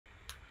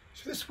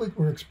So this week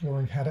we're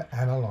exploring how to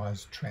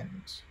analyze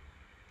trends.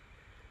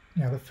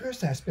 Now the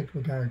first aspect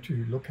we're going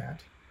to look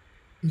at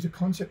is a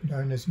concept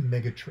known as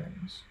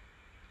megatrends.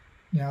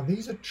 Now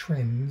these are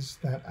trends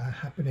that are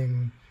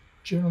happening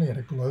generally at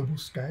a global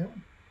scale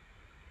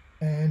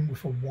and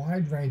with a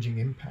wide-ranging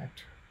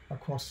impact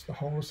across the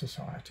whole of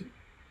society,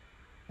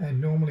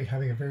 and normally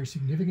having a very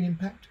significant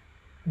impact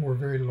or a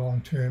very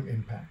long-term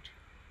impact.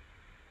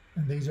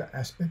 And these are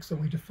aspects that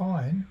we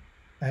define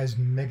as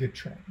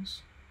megatrends.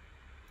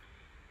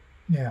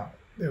 Now,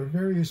 there are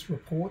various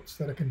reports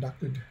that are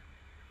conducted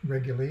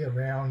regularly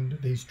around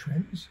these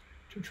trends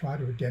to try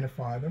to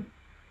identify them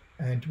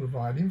and to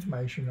provide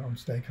information on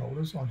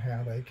stakeholders on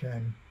how they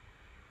can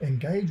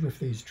engage with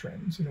these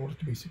trends in order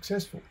to be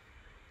successful.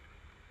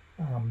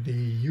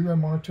 The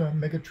Euromonitor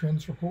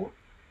Megatrends report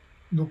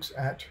looks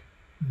at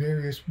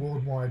various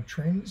worldwide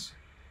trends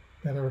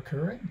that are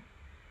occurring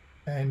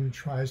and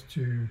tries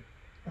to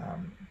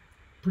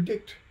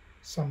predict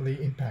some of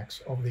the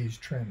impacts of these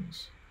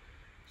trends.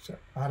 So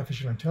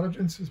artificial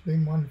intelligence has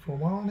been one for a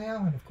while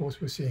now, and of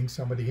course we're seeing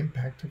some of the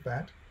impact of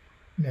that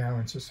now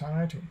in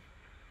society.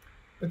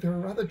 But there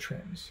are other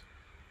trends.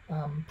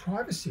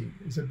 Privacy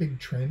is a big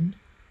trend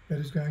that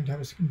is going to have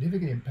a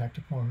significant impact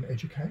upon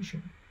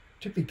education,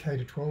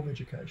 particularly K-12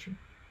 education.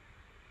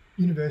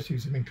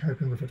 Universities have been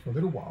coping with it for a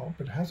little while,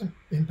 but it hasn't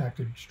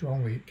impacted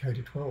strongly at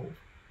K-12.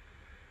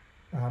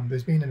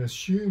 There's been an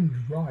assumed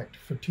right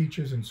for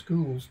teachers and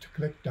schools to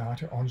collect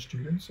data on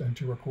students and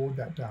to record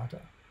that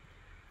data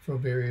for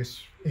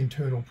various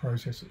internal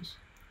processes.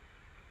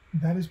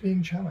 That is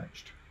being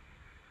challenged.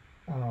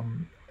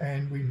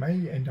 And we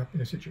may end up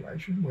in a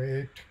situation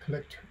where to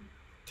collect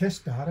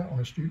test data on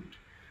a student,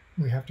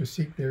 we have to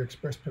seek their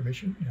express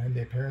permission and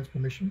their parents'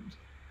 permissions,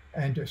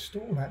 and to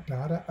store that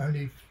data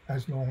only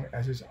as long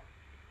as is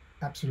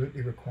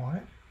absolutely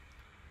required,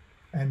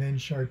 and then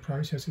show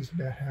processes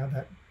about how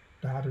that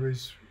data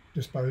is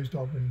disposed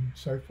of and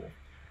so forth,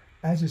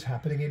 as is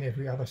happening in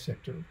every other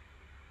sector.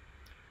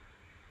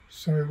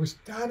 So we're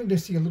starting to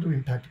see a little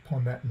impact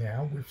upon that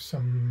now with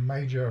some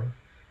major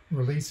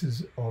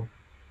releases of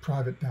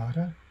private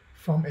data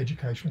from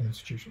educational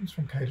institutions,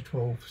 from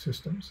K-12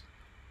 systems,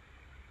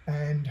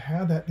 and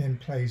how that then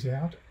plays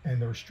out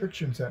and the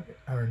restrictions that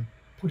are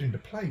put into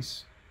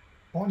place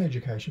on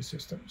education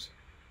systems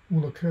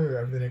will occur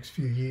over the next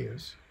few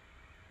years.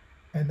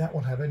 And that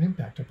will have an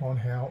impact upon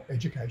how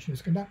education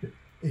is conducted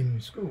in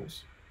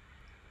schools.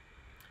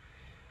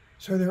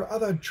 So there are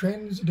other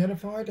trends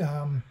identified.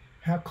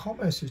 How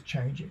commerce is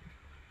changing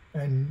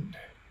and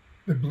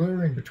the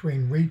blurring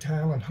between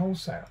retail and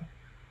wholesale,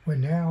 where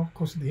now, of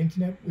course, with the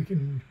internet, we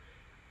can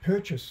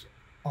purchase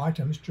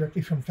items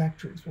directly from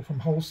factories or from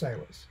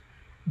wholesalers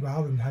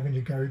rather than having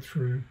to go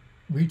through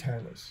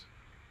retailers.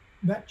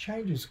 That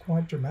changes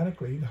quite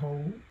dramatically the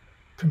whole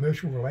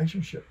commercial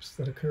relationships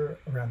that occur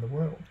around the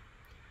world.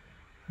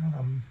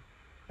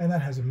 And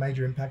that has a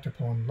major impact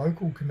upon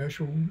local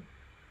commercial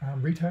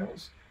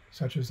retailers,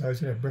 such as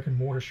those that have brick and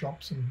mortar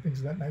shops and things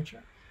of that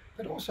nature,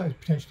 but also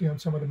potentially on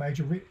some of the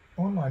major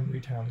online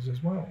retailers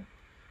as well,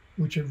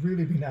 which have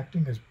really been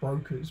acting as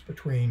brokers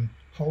between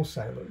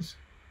wholesalers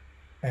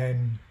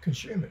and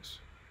consumers.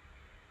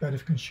 But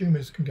if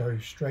consumers can go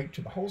straight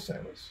to the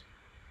wholesalers,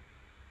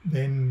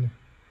 then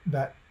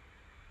that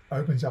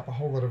opens up a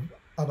whole lot of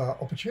other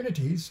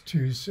opportunities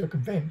to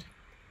circumvent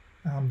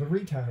the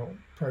retail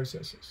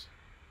processes.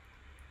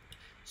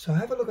 So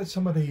have a look at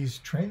some of these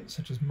trends,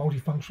 such as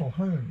multifunctional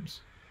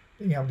homes,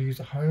 being able to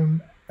use a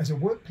home as a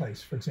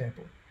workplace, for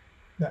example.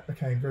 That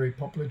became very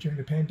popular during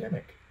the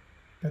pandemic,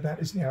 but that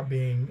is now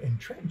being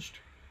entrenched.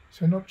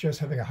 So not just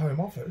having a home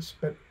office,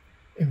 but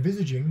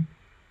envisaging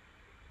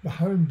the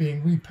home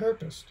being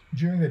repurposed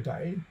during the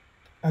day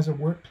as a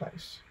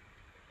workplace,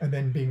 and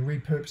then being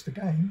repurposed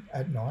again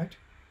at night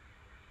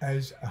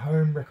as a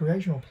home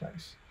recreational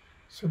place.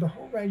 So the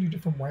whole range of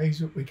different ways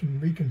that we can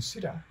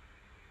reconsider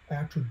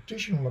our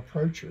traditional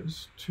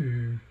approaches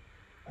to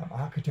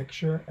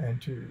architecture and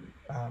to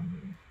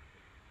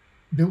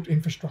built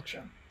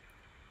infrastructure.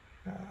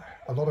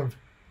 A lot of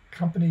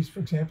companies, for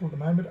example, at the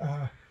moment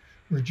are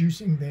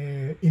reducing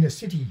their inner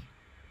city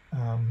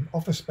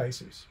office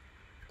spaces.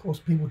 Of course,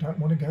 people don't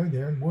want to go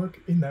there and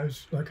work in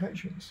those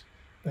locations.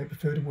 They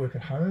prefer to work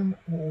at home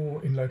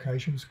or in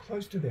locations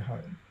close to their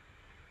home.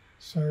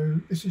 So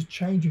this is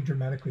changing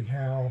dramatically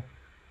how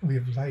we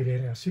have laid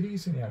out our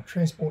cities and our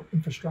transport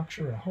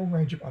infrastructure and a whole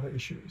range of other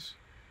issues,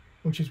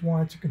 which is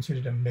why it's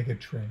considered a mega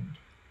trend.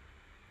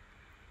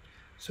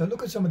 So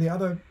look at some of the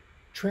other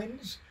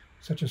trends,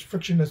 such as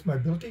frictionless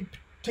mobility,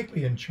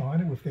 particularly in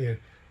China with their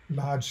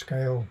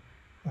large-scale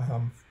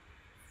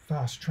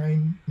fast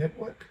train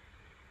network.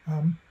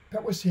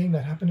 But we're seeing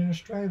that happen in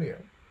Australia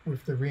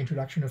with the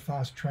reintroduction of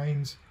fast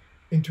trains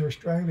into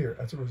Australia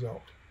as a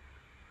result.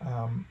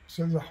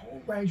 So there's a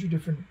whole range of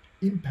different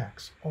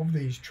impacts of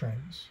these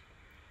trends,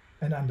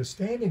 and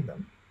understanding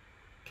them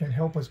can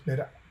help us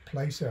better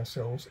place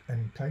ourselves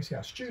and place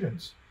our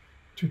students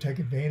to take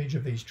advantage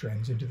of these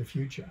trends into the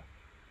future.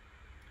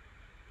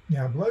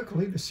 Now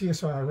locally, the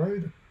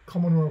CSIRO, the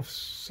Commonwealth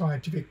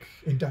Scientific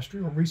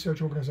Industrial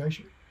Research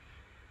Organisation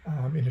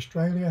in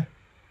Australia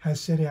has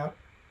set out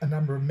a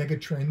number of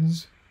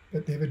megatrends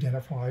that they've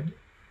identified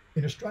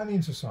in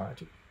Australian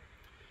society,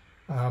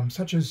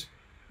 such as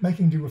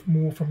making do with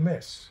more from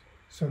less.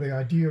 So the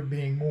idea of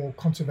being more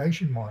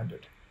conservation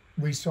minded,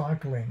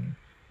 recycling,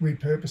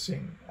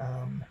 repurposing,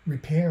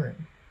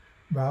 repairing,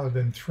 rather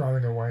than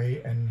throwing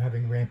away and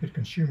having rampant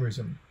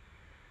consumerism.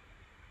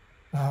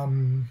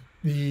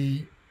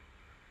 The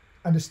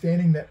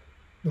understanding that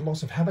the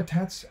loss of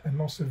habitats and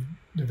loss of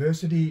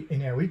diversity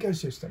in our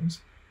ecosystems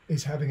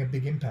is having a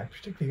big impact,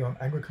 particularly on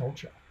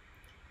agriculture.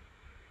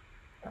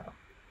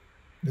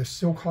 The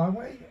Silk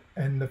Highway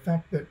and the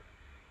fact that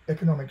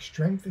economic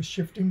strength is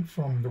shifting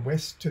from the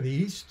west to the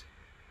east,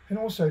 and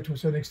also to a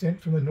certain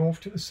extent from the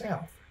north to the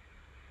south.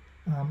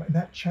 And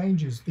that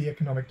changes the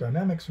economic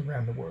dynamics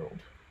around the world.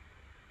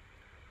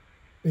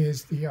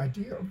 There's the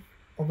idea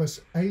of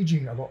us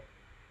aging a lot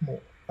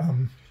more,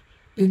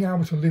 being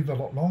able to live a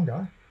lot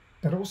longer,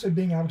 but also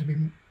being able to be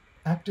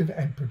active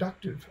and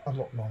productive a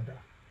lot longer.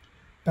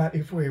 But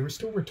if we're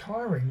still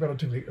retiring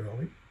relatively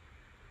early,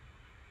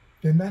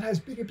 then that has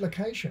big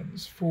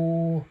implications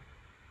for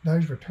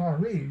those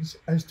retirees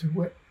as to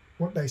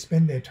what they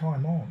spend their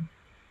time on.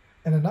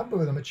 And a number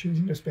of them are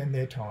choosing to spend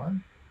their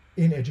time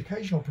in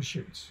educational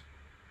pursuits.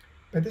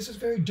 But this is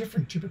very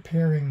different to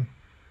preparing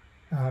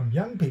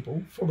young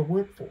people for the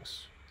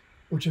workforce,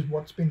 which is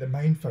what's been the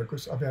main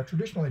focus of our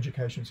traditional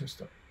education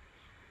system.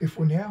 If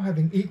we're now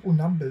having equal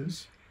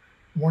numbers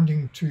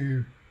wanting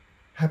to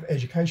have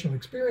educational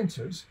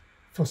experiences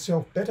for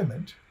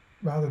self-betterment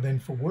rather than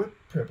for work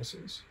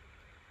purposes,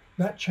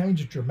 that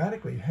changes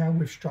dramatically how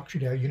we've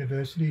structured our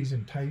universities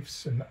and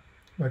TAFEs and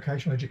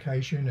vocational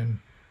education and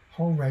a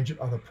whole range of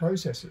other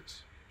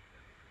processes.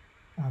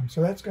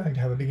 So that's going to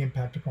have a big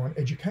impact upon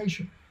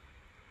education.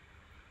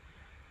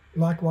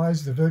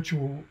 Likewise, the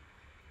virtual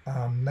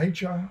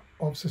nature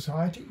of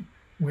society,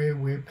 where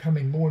we're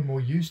becoming more and more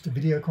used to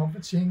video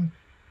conferencing,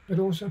 but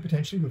also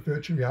potentially with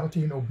virtual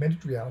reality and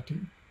augmented reality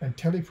and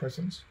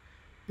telepresence,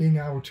 being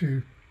able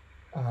to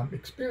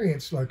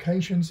experience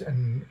locations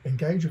and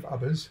engage with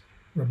others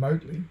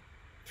remotely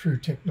through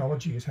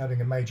technology is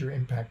having a major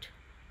impact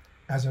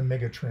as a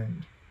mega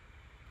trend.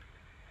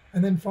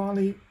 And then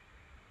finally,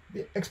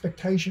 the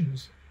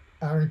expectations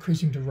are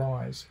increasing to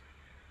rise,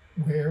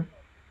 where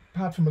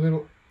apart from a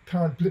little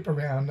current blip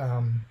around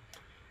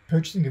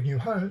purchasing of new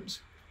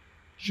homes,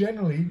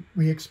 generally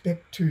we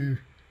expect to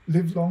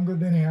live longer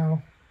than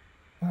our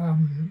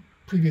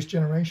previous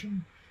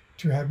generation,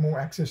 to have more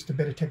access to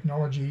better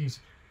technologies,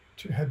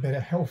 to have better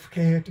health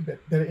care, to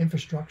better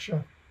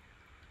infrastructure,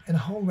 and a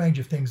whole range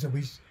of things that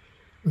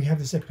we have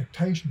this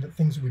expectation that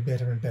things will be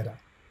better and better.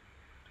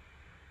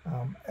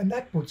 And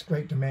that puts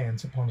great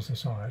demands upon a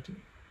society.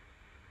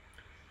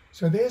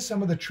 So there's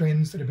some of the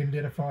trends that have been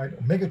identified, or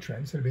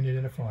megatrends that have been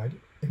identified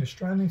in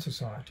Australian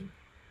society.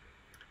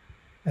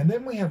 And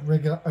then we have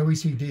regular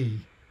OECD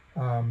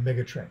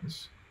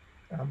megatrends,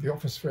 the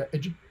Office for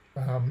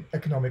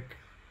Economic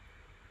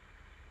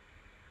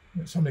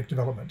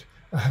Development,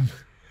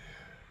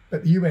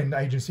 but the UN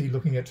agency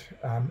looking at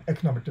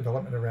economic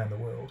development around the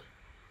world.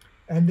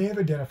 And they've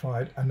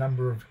identified a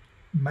number of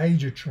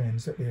major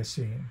trends that they're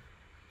seeing.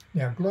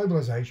 Now,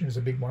 globalization is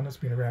a big one that's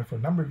been around for a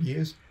number of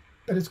years,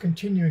 but it's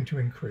continuing to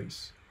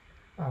increase.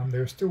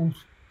 There are still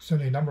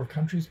certainly a number of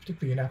countries,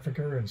 particularly in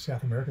Africa and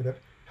South America, that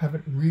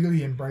haven't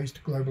really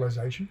embraced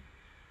globalization.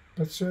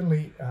 But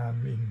certainly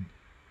in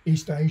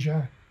East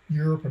Asia,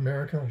 Europe,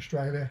 America,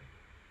 Australia,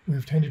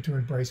 we've tended to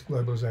embrace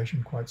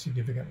globalization quite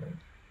significantly.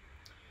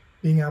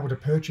 Being able to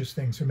purchase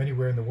things from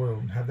anywhere in the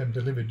world and have them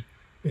delivered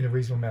in a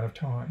reasonable amount of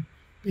time.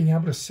 Being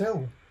able to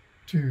sell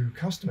to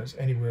customers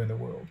anywhere in the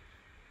world.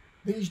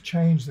 These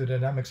change the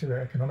dynamics of our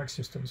economic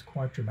systems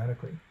quite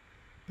dramatically.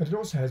 But it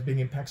also has big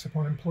impacts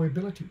upon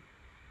employability.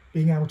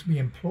 Being able to be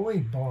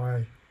employed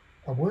by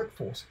a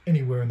workforce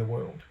anywhere in the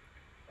world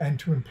and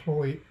to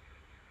employ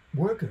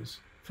workers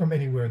from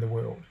anywhere in the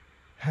world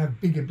have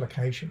big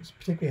implications,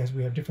 particularly as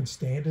we have different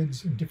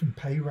standards and different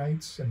pay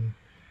rates and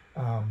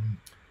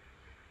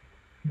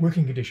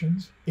working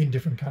conditions in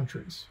different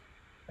countries.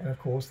 And of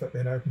course, that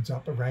then opens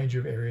up a range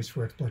of areas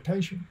for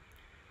exploitation,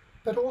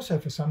 but also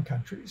for some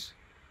countries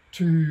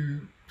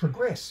to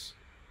progress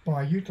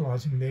by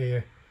utilizing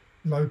their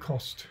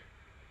low-cost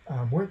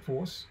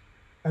workforce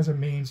as a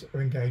means of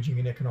engaging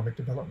in economic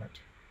development.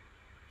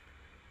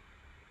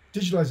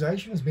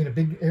 Digitalization has been a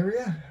big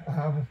area,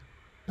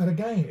 but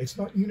again, it's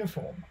not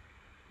uniform.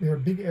 There are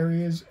big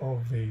areas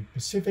of the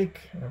Pacific,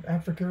 of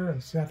Africa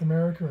and South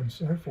America and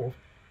so forth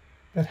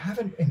that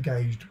haven't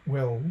engaged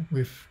well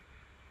with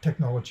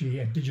technology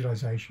and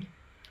digitalization.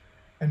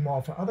 And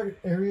while for other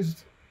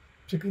areas,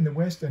 particularly in the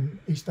West and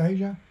East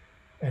Asia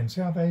and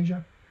South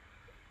Asia,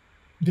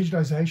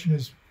 digitalization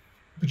has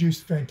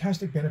produced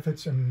fantastic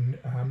benefits and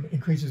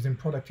increases in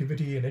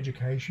productivity and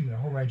education and a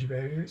whole range of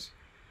areas.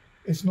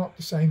 It's not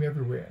the same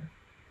everywhere.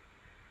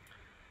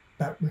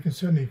 But we can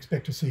certainly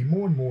expect to see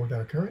more and more of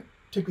that occurring,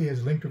 particularly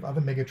as linked with other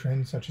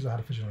megatrends such as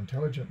artificial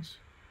intelligence.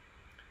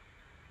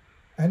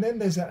 And then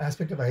there's that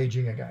aspect of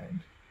aging again,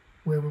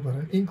 where we've got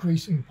an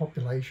increasing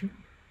population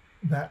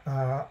that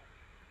are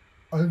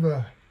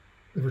over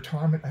the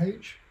retirement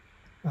age.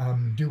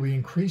 Do we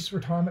increase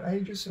retirement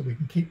ages so we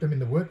can keep them in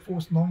the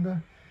workforce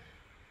longer?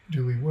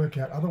 Do we work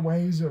out other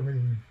ways of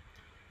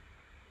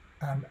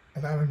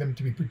allowing them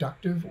to be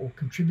productive or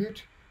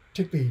contribute,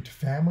 particularly to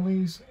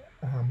families,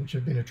 which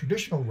have been a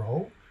traditional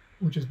role,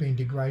 which has been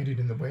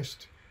degraded in the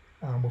West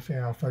with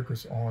our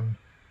focus on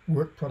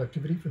work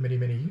productivity for many,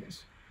 many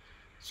years?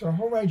 So a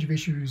whole range of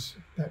issues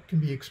that can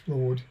be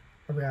explored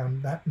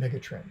around that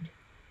megatrend.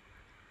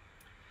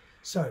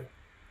 So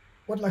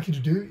what I'd like you to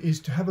do is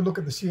to have a look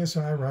at the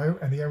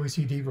CSIRO and the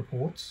OECD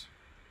reports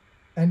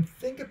and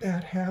think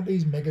about how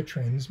these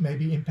megatrends may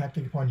be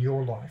impacting upon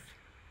your life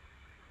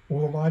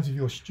or the lives of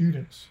your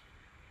students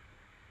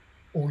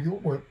or your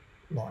work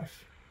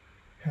life.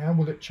 How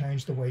will it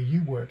change the way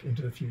you work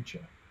into the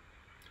future?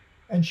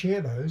 And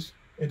share those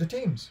into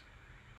teams.